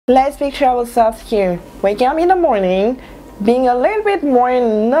Let's picture ourselves here, waking up in the morning, being a little bit more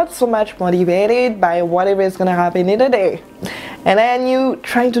not so much motivated by whatever is gonna happen in the day. And then you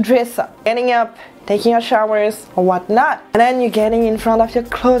trying to dress up, getting up, taking your showers or whatnot. And then you're getting in front of your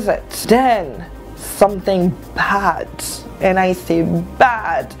closet. Then something bad, and I say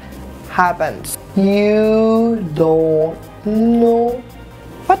bad, happens. You don't know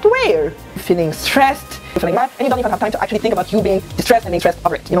what to wear. Feeling stressed, feeling mad, and you don't even have time to actually think about you being distressed and being stressed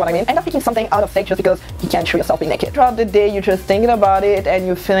over it. You know what I mean? End up picking something out of fake just because you can't show yourself being naked. Throughout the day, you're just thinking about it and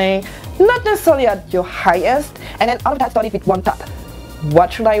you're feeling not necessarily at your highest. And then all of that started with one thought.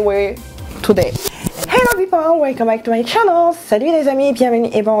 What should I wear today? Hello people, welcome back to my channel. Salut les amis, bienvenue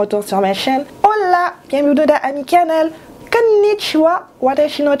et bon retour sur ma chaîne. Hola, bienvenue à mi canal. Konnichiwa,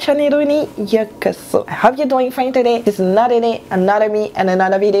 watashi no channel ni yokoso. I hope you're doing fine today. This is another day, another me, and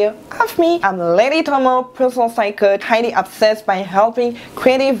another video of me. I'm Lady Tomo, personal style coach, highly obsessed by helping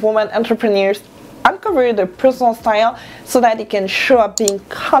creative women entrepreneurs uncover their personal style so that they can show up being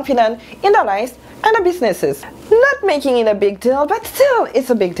confident in their lives and their businesses. Not making it a big deal, but still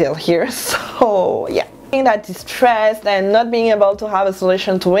it's a big deal here. So yeah, being that distressed and not being able to have a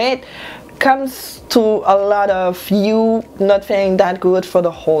solution to it comes to a lot of you not feeling that good for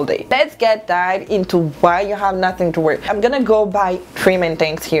the whole day. Let's dive into why you have nothing to wear. I'm gonna go by three main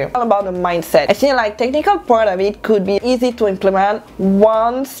things here. All about the mindset. I feel like technical part of it could be easy to implement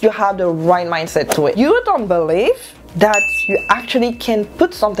once you have the right mindset to it. You don't believe that you actually can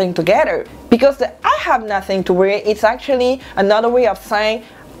put something together, because the I have nothing to wear, it's actually another way of saying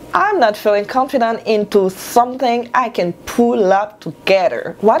I'm not feeling confident into something I can pull up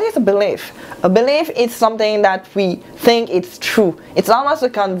together. What is a belief? A belief is something that we think it's true. It's almost a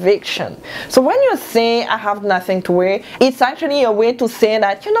conviction. So when you say I have nothing to wear, it's actually a way to say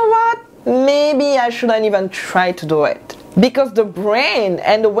that, you know what, maybe I shouldn't even try to do it. Because the brain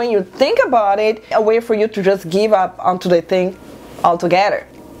and the way you think about it, a way for you to just give up onto the thing altogether.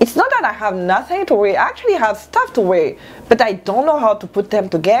 It's not that I have nothing to wear, I actually have stuff to wear, but I don't know how to put them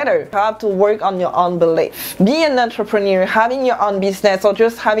together. You have to work on your own belief. Being an entrepreneur, having your own business, or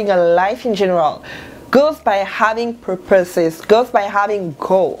just having a life in general goes by having purposes, goes by having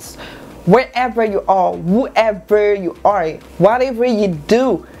goals. Wherever you are, whoever you are, whatever you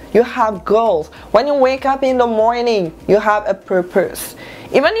do, you have goals. When you wake up in the morning, you have a purpose.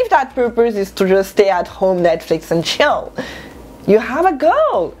 Even if that purpose is to just stay at home, Netflix and chill, you have a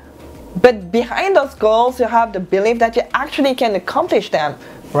goal. But behind those goals, you have the belief that you actually can accomplish them,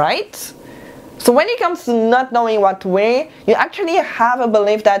 right? So when it comes to not knowing what to wear, you actually have a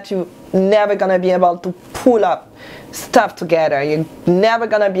belief that you're never gonna be able to pull up stuff together. You're never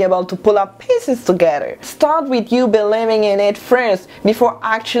gonna be able to pull up pieces together. Start with you believing in it first before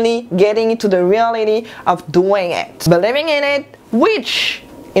actually getting into the reality of doing it. Believing in it, which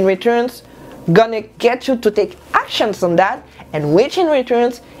in returns gonna get you to take actions on that, and which in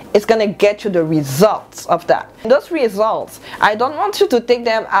returns is gonna get you the results of that. And those results, I don't want you to take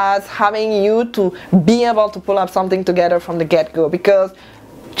them as having you to be able to pull up something together from the get-go, because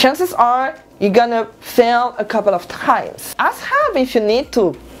chances are you're gonna fail a couple of times. Ask help if you need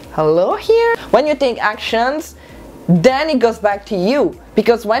to. Hello here? When you take actions, then it goes back to you,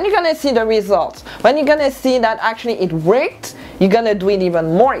 because when you're gonna see the results, when you're gonna see that actually it worked, you're gonna do it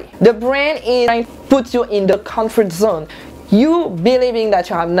even more. The brain is trying to put you in the comfort zone. You believing that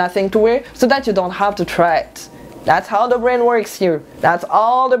you have nothing to wear so that you don't have to try it. That's how the brain works here. That's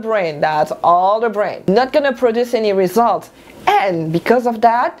all the brain. That's all the brain. Not gonna produce any results. And because of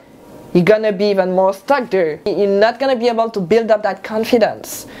that, you're gonna be even more stuck there. You're not gonna be able to build up that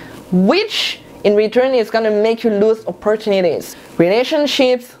confidence, which in return is gonna make you lose opportunities.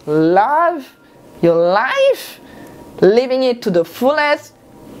 Relationships, love, your life, living it to the fullest.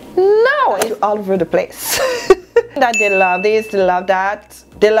 No, it's all over the place. That they love this, they love that,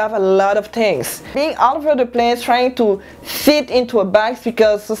 they love a lot of things. Being all over the place, trying to fit into a box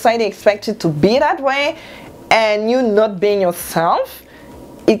because society expects you to be that way, and you not being yourself,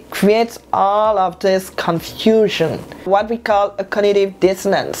 it creates all of this confusion, what we call a cognitive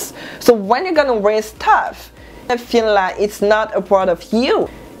dissonance. So when you're gonna wear stuff, I feel like it's not a part of you,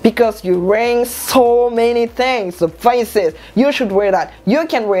 because you're wearing so many things, the faces, you should wear that, you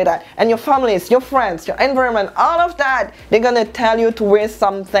can wear that, and your families, your friends, your environment, all of that, they're gonna tell you to wear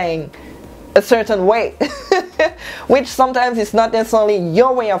something a certain way, which sometimes is not necessarily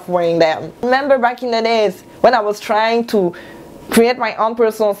your way of wearing them. Remember back in the days when I was trying to create my own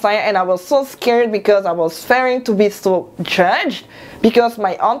personal style, and I was so scared because I was fearing to be so judged, because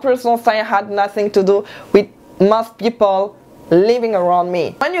my own personal style had nothing to do with most people living around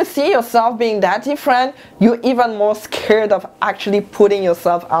me. When you see yourself being that different, you're even more scared of actually putting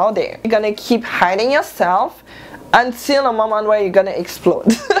yourself out there. You're gonna keep hiding yourself until a moment where you're gonna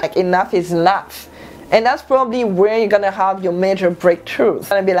explode. Like, enough is enough. And that's probably where you're gonna have your major breakthroughs.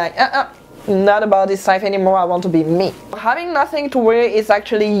 You're gonna be like, not about this life anymore, I want to be me. Having nothing to worry is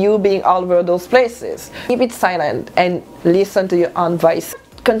actually you being all over those places. Keep it silent and listen to your own voice.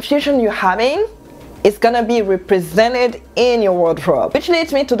 Confusion you're having is gonna be represented in your wardrobe. Which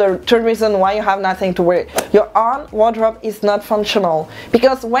leads me to the third reason why you have nothing to wear. Your own wardrobe is not functional.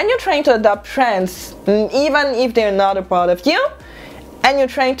 Because when you're trying to adopt trends, even if they're not a part of you, and you're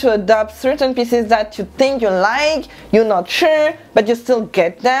trying to adopt certain pieces that you think you like, you're not sure, but you still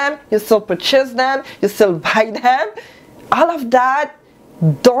get them, you still purchase them, you still buy them, all of that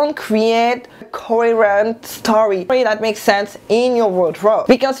don't create a coherent story that makes sense in your wardrobe,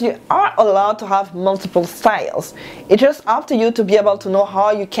 because you are allowed to have multiple styles. It's just up to you to be able to know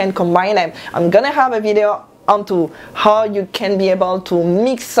how you can combine them. I'm gonna have a video onto how you can be able to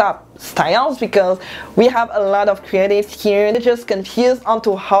mix up styles, because we have a lot of creatives here. They're just confused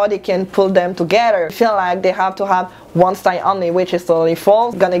onto how they can pull them together. They feel like they have to have one style only, which is totally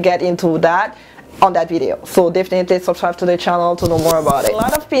false. Gonna get into that on that video, so definitely subscribe to the channel to know more about it. A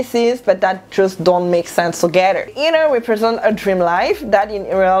lot of pieces, but that just don't make sense together. Either represent a dream life that in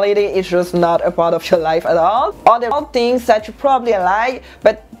reality is just not a part of your life at all, or they're all things that you probably like,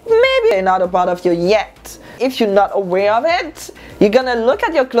 but maybe they're not a part of you yet. If you're not aware of it, you're gonna look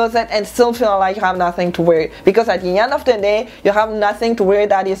at your closet and still feel like you have nothing to wear, because at the end of the day, you have nothing to wear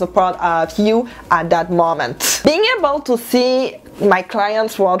that is a part of you at that moment. Being able to see my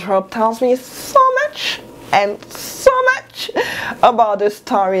client's wardrobe tells me so much and so much about the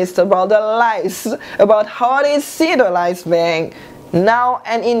stories, about the lives, about how they see their lives being now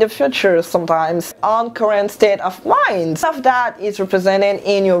and in the future, sometimes on current state of mind. Some of that is represented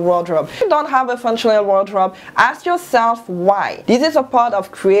in your wardrobe. If you don't have a functional wardrobe, ask yourself why. This is a part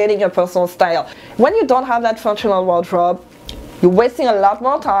of creating a personal style. When you don't have that functional wardrobe, you're wasting a lot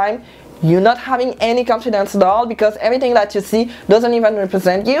more time. You're not having any confidence at all, because everything that you see doesn't even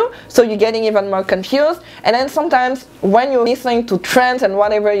represent you, so you're getting even more confused. And then sometimes when you're listening to trends and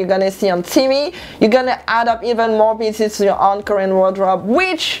whatever you're gonna see on TV, you're gonna add up even more pieces to your own current wardrobe,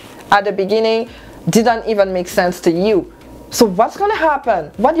 which at the beginning didn't even make sense to you. So what's gonna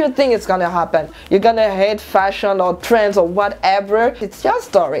happen? What do you think is gonna happen? You're gonna hate fashion or trends or whatever. It's your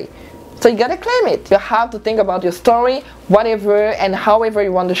story. So you gotta claim it. You have to think about your story, whatever and however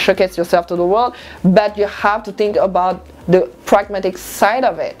you want to showcase yourself to the world, but you have to think about the pragmatic side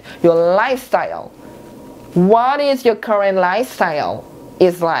of it, your lifestyle. What is your current lifestyle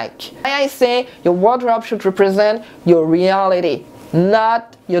is like? I say your wardrobe should represent your reality,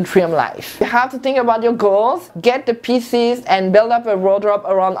 not your dream life. You have to think about your goals, get the pieces and build up a wardrobe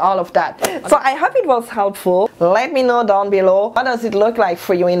around all of that. So I hope it was helpful. Let me know down below, what does it look like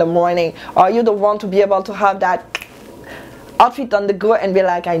for you in the morning? Are you the one to be able to have that outfit on the go and be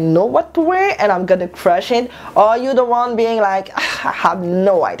like, I know what to wear and I'm gonna crush it? Or are you the one being like, I have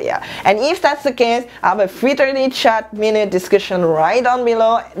no idea? And if that's the case, I have a free 30-minute discussion right down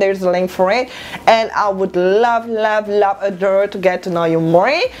below. There's a link for it, and I would love, adore to get to know you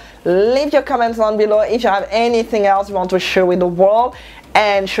more. Leave your comments down below if you have anything else you want to share with the world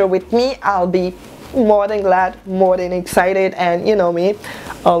and share with me. I'll be more than glad, more than excited, and you know me,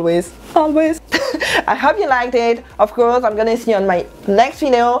 always I hope you liked it. Of course, I'm gonna see you on my next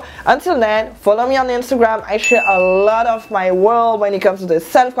video. Until then, follow me on Instagram. I share a lot of my world when it comes to the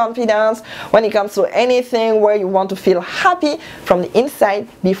self-confidence, when it comes to anything where you want to feel happy from the inside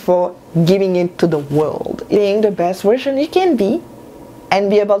before giving it to the world. Being the best version you can be and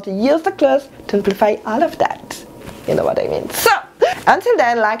be able to use the clothes to amplify all of that. You know what I mean? So, until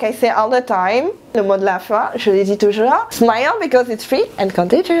then, like I say all the time, le mot de la fin, je le dis toujours, smile because it's free and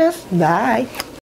contagious. Bye!